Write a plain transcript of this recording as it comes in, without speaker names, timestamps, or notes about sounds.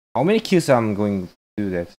How many kills I'm going to do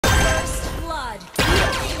that?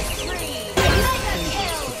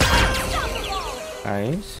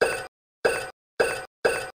 Nice.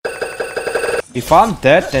 If I'm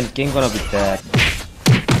dead, then game gonna be dead.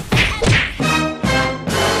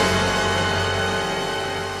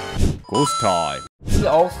 Ghost time. This is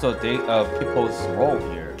also the people's role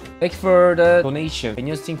here. Thank you for the donation. Can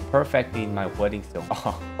you sing perfectly in my wedding song?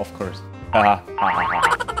 Of course. I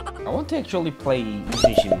want to actually play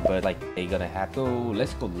musician, but like they gonna have to.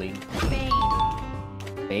 Let's go Ling.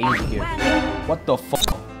 Bane here. What the fuck?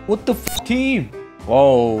 What the fuck team?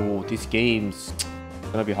 Whoa, these games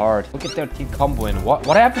gonna be hard. Look at their team combo and what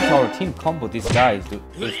happened to our team combo? These guys,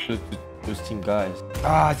 those team guys.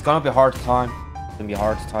 It's gonna be a hard time. It's gonna be a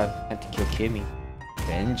hard time. I have to kill Kimmy.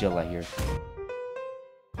 The Angela here.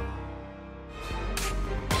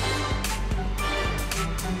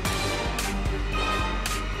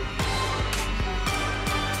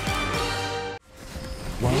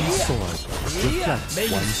 One sword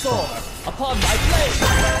reflects one soar upon my blade.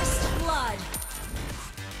 First blood.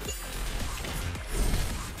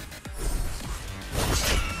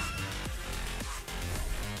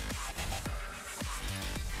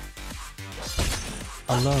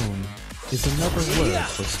 Alone is another word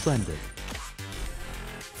for splendid.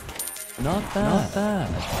 Not bad. Not bad.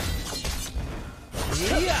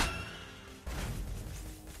 Yeah.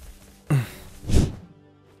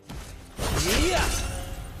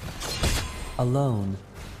 Alone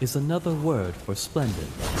is another word for splendid.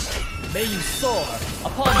 May you soar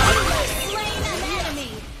upon my blade. Slain an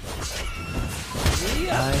enemy.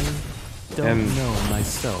 I don't know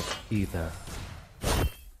myself either.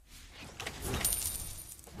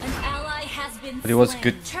 An ally has been But it was slain.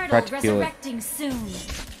 good Turtle try to kill it. resurrecting soon.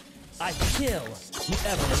 I kill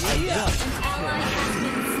whoever I want. An ally has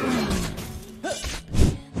been slain.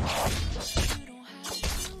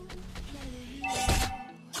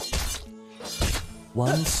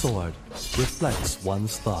 One sword reflects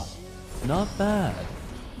one's thought. Not bad.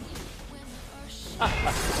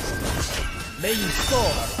 May you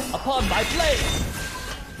soar upon my blade.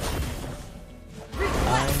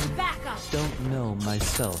 I Back up. don't know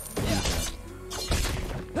myself either.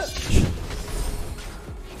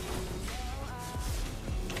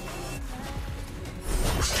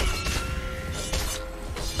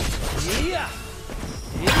 Yeah.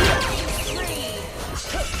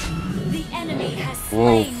 The enemy has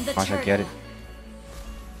Whoa, slain the I turtle. get it.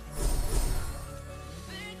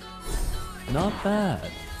 Not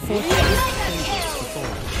bad.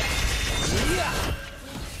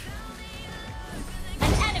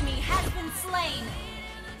 An enemy has been slain.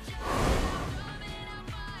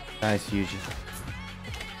 Nice, Yuji.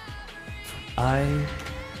 I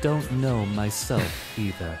don't know myself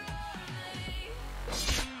either.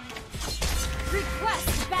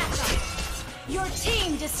 Request backup. Your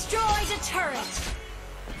team destroyed a turret.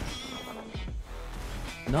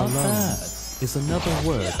 Not bad is another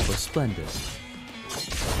word for splendid.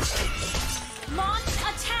 Launch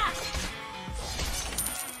attack.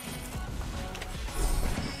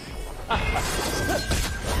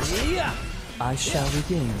 I shall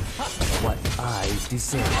regain what I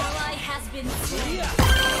deserve. Ally has been slain.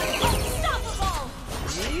 Unstoppable.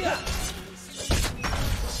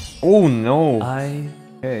 Oh no! I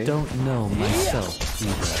don't know myself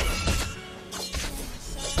either.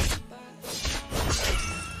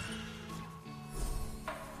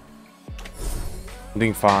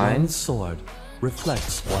 Doing fine. One sword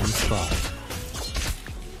reflects one's thought.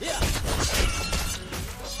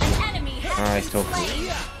 An enemy has Alright, been so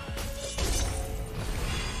slain.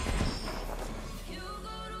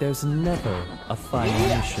 There's never a final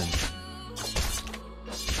mission.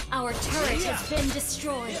 Our turret has been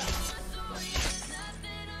destroyed.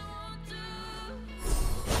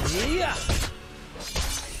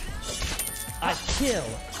 I kill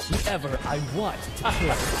whoever I want to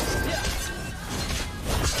kill.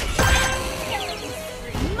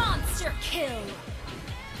 Monster kill.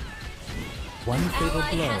 One fatal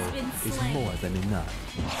ally blow has been is slain. more than enough.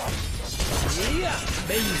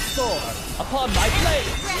 May you soar upon my blade.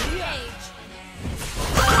 Rampage.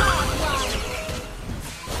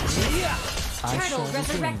 I Turtle shall regain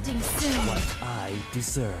resurrecting soon. what I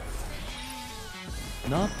deserve.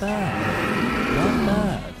 Not bad. Not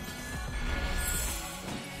bad.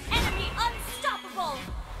 Enemy unstoppable.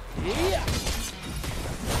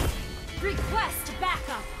 Request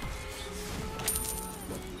backup.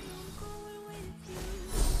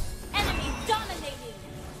 Enemy dominating.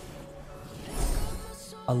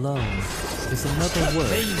 Alone is another word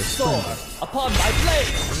for splendid. Upon my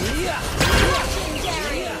blade.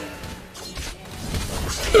 Legendary.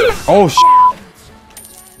 Oh sh! Down.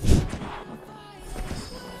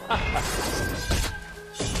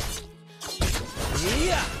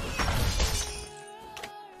 Yeah.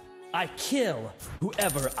 I kill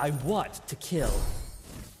whoever I want to kill.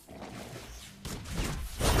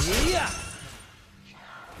 Yeah.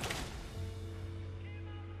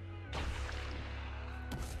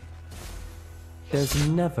 There's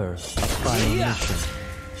never a final mission.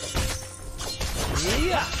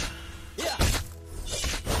 Yeah. Yeah.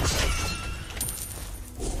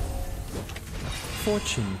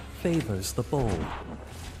 Fortune favors the bold.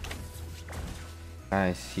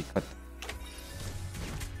 Nice, he cut.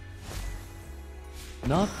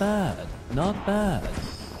 Not bad, not bad.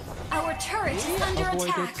 Our turret is under Avoid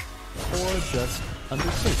attack. it, or just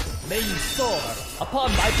undertake it. May you soar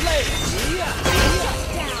upon my blade. Yeah.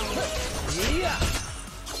 Down. Yeah.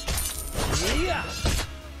 Yeah.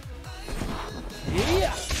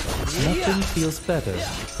 Yeah. Nothing feels better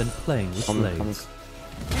than playing with blades.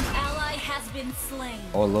 An ally has been slain.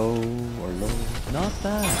 Or low. Not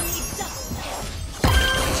bad. Enemy double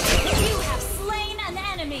kill. You have slain an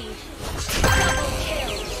enemy. Double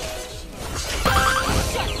kill.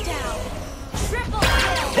 Shut down. Triple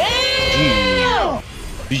kill.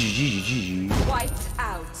 GG. Wiped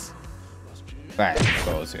out. Right,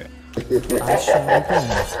 goes here. I shall regain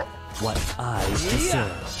what I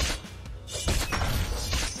deserve.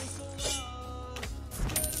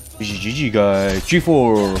 GG guy.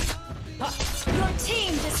 G4. Your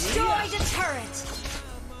team destroyed a turret.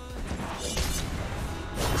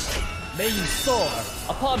 May you soar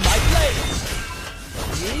upon my blade.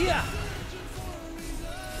 Yeah.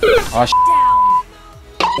 Ah, Down.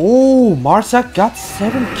 oh, Marsak got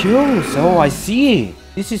 7 kills. Oh, I see.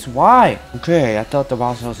 This is why. Okay, I thought the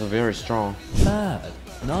boss was very strong. Bad,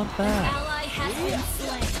 not bad. Ally has been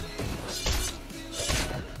slain.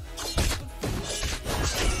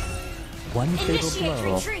 One fatal Initiate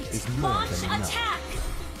blow retreat. is more Launch than enough. attack.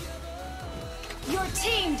 Your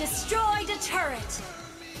team destroyed a turret.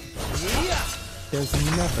 Yeah. There's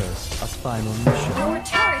never a final mission. Our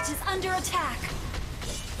turret is under attack.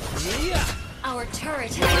 Yeah. Our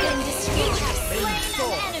turret has been destroyed. You have May you slain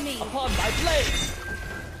soar an enemy. upon my blade.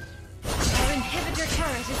 Our inhibitor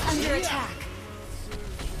turret is under attack.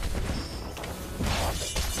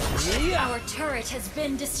 Yeah. Our turret has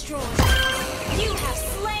been destroyed. You have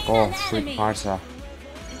slain Oh, an freak enemy. Marsa.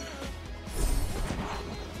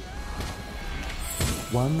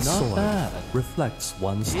 One sword reflects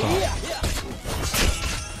one star. Yeah.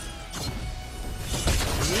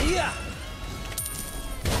 Yeah.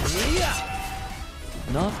 Yeah.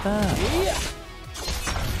 Not bad. Yeah.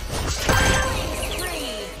 Killing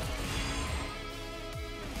spree.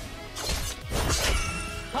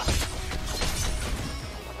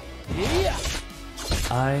 Yeah.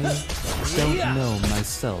 I don't know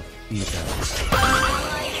myself either.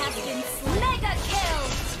 Ally has been slain. Mega kill.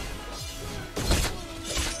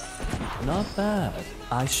 Not bad.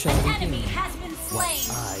 I shall An enemy regain has been slain.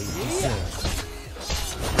 I deserve.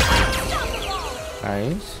 Unstoppable.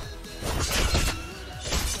 Nice.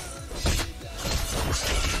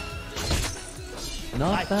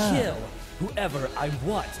 Not I bad. kill whoever I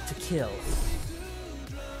want to kill.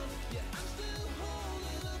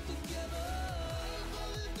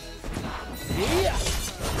 Yeah.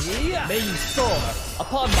 Yeah. May you soar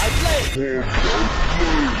upon my blade.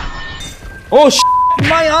 Oh,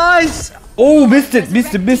 my eyes. Oh, missed it.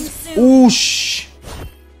 Oh, shh.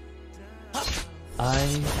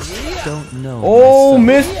 I don't know Oh, myself.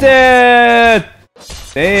 missed it.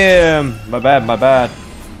 Damn. My bad.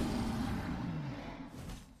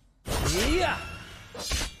 Yeah.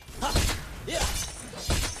 Yeah.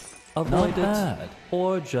 Avoid it,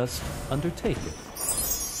 or just undertake it.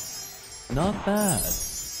 Not bad.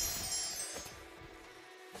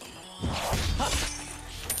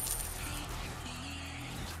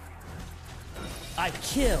 I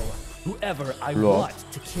kill whoever I Lord.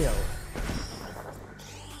 want to kill.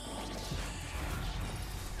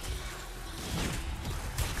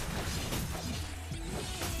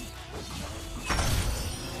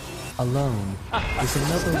 Alone is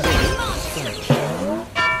another way. Monster kill.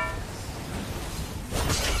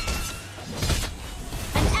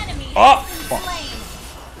 An enemy Oh, has been slain.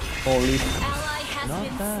 Holy. Ally has Not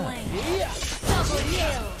been bad. slain. Yeah. Double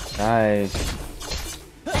kill. Nice.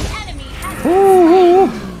 An enemy has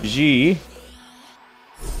been G.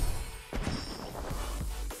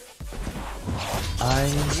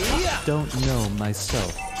 I don't know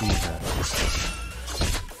myself either.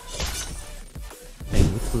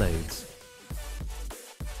 Aim with blades.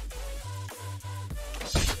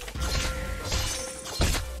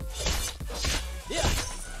 Yeah.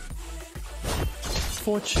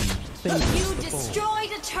 Fortune favors You the bold.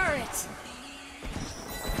 destroyed a turret.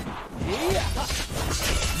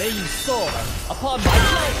 May you soar upon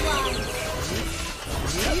my blade.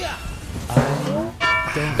 I don't know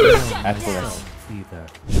Excellent. myself either.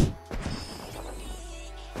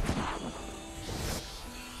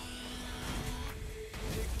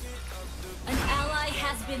 An ally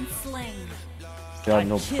has been slain. There are I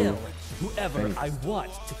no kill blue. whoever Thanks. I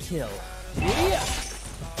want to kill.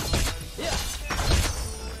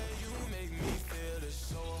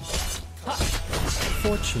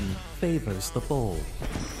 Fortune favors the bold.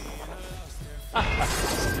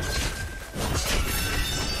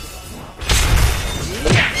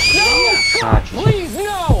 Please,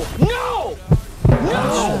 no! No!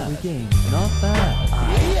 I shall regain. Not bad.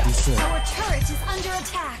 I deserve. Our turret is under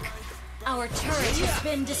attack. Our turret has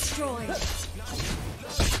been destroyed.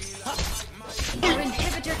 Our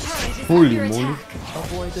inhibitor turret is Holy under moly. attack.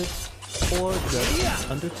 Avoid it or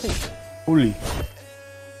just undertake it. Holy.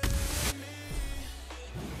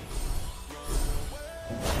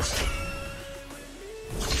 An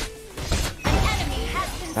enemy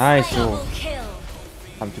has been Nice, slain. yo. Double kill.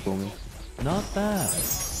 Time to go me. Not bad.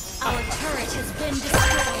 Our turret has been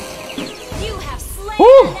destroyed. You have slain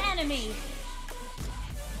Woo! an enemy.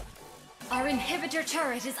 Our inhibitor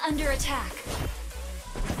turret is under attack.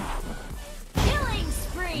 Killing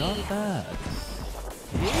spree. Not bad.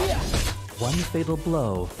 One fatal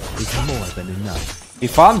blow is more than enough.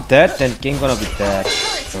 If I'm dead, then game gonna be Our dead.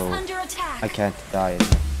 turret is So under attack. I can't die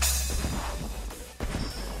anymore.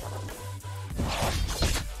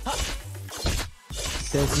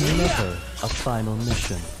 There's never a final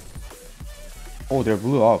mission. Oh, they're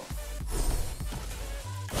blue up.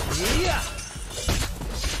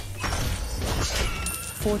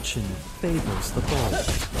 Fortune favors the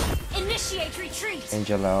bold. Initiate retreat.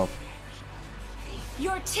 Angel up.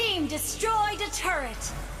 Your team destroyed a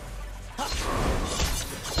turret.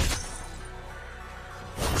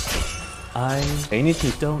 I They need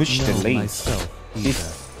to don't push the know lane. myself either.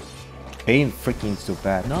 This pain freaking so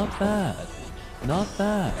bad. Not bad. Not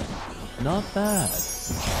bad. Not bad.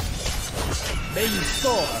 May you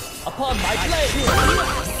soar upon my blade. You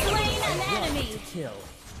have slain an enemy. Kill.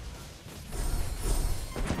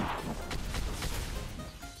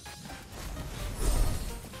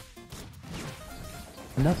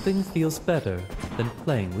 Nothing feels better than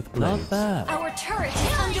playing with blades. Not bad. Our turret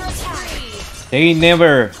is under attack. They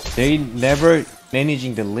never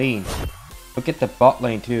managing the lane. Look at the bot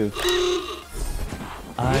lane too.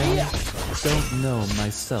 I don't know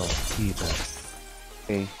myself either.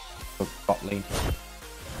 Okay, the bot lane.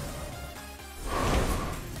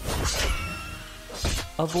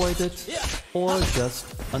 Avoid it or just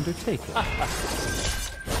undertake it.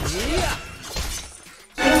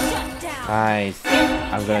 Shut down. Nice.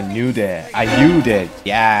 I'm gonna knew that. I knew that.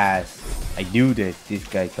 Yes. I knew that this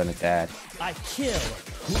guy's gonna die. I kill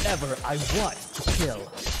whoever I want to kill.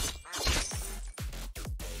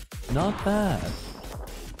 Not bad.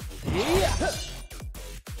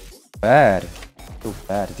 Bad. So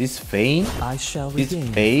bad. This Vayne? I shall This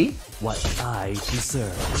regain Vayne? what I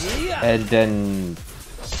deserve. And then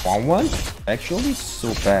 1-1? Actually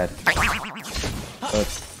so bad. But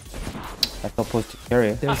I'm supposed to carry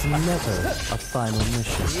it. There's never a final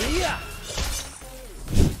mission.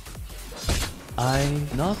 I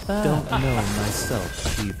don't know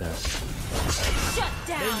myself either. Shut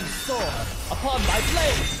May down. you soar upon my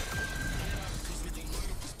blade.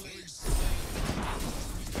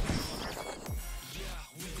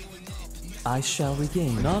 I shall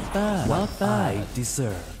regain not bad what I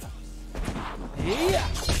deserve.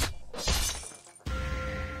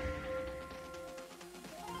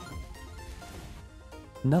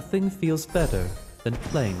 Nothing feels better than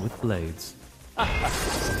playing with blades.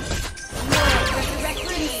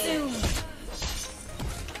 Resurrecting soon.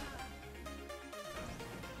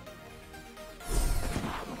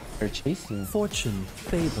 They're chasing. Fortune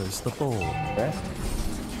favors the bold. Rest.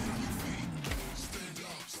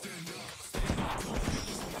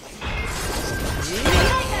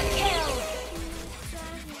 Mega kill.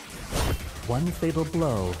 One fatal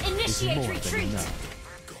blow is Initiate more retreat. than enough.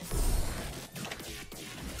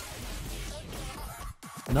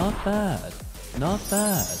 Not bad. Not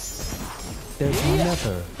bad. There's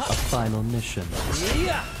never a final mission.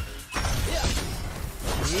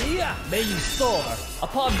 May you soar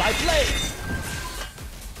upon my blade.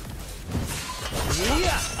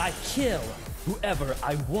 I kill whoever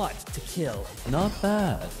I want to kill. Not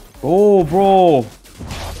bad. Oh, bro.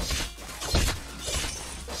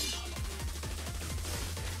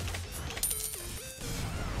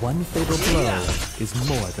 One fatal blow is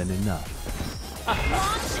more than enough.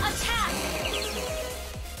 Launch attack.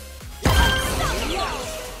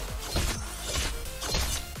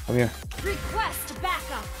 Come here. Request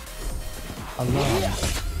backup. Alarm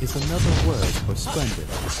is another word for splendid.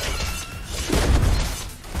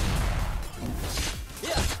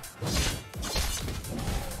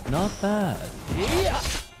 Not bad.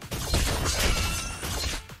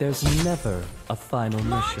 There's never a final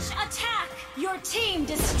Launch mission. attack. Your team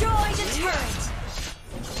destroyed a turret.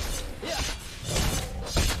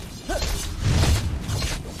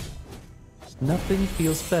 Nothing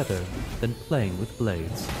feels better than playing with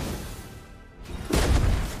blades.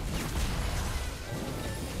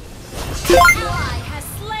 Ally has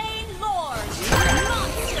slain Lord.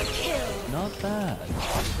 Monster kill. Not bad.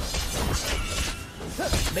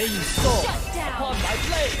 May you soar Shut down. upon my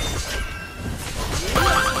blade.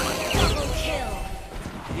 Double kill.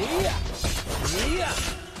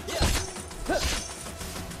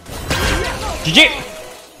 GG!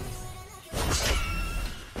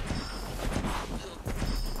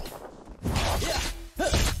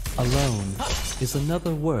 Alone is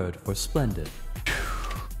another word for splendid.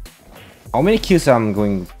 How many kills I'm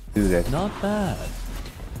going to do that? Not bad.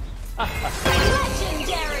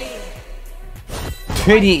 Legendary.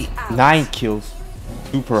 29 kills.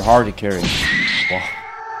 Super hard to carry. Wow.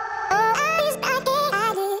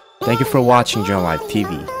 Thank you for watching John Live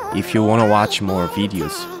TV. If you want to watch more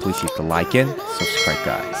videos, please hit the like and subscribe,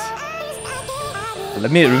 guys.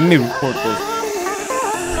 Let me record this.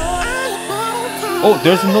 Oh,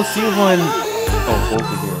 there's no silver one. Oh,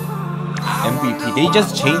 over here. MVP. They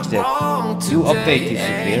just changed it. New update is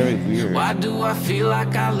very weird. Why do I feel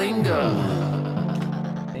like I linger?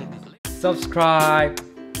 Subscribe.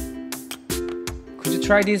 Could you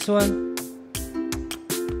try this one?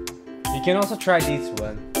 You can also try this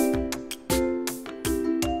one.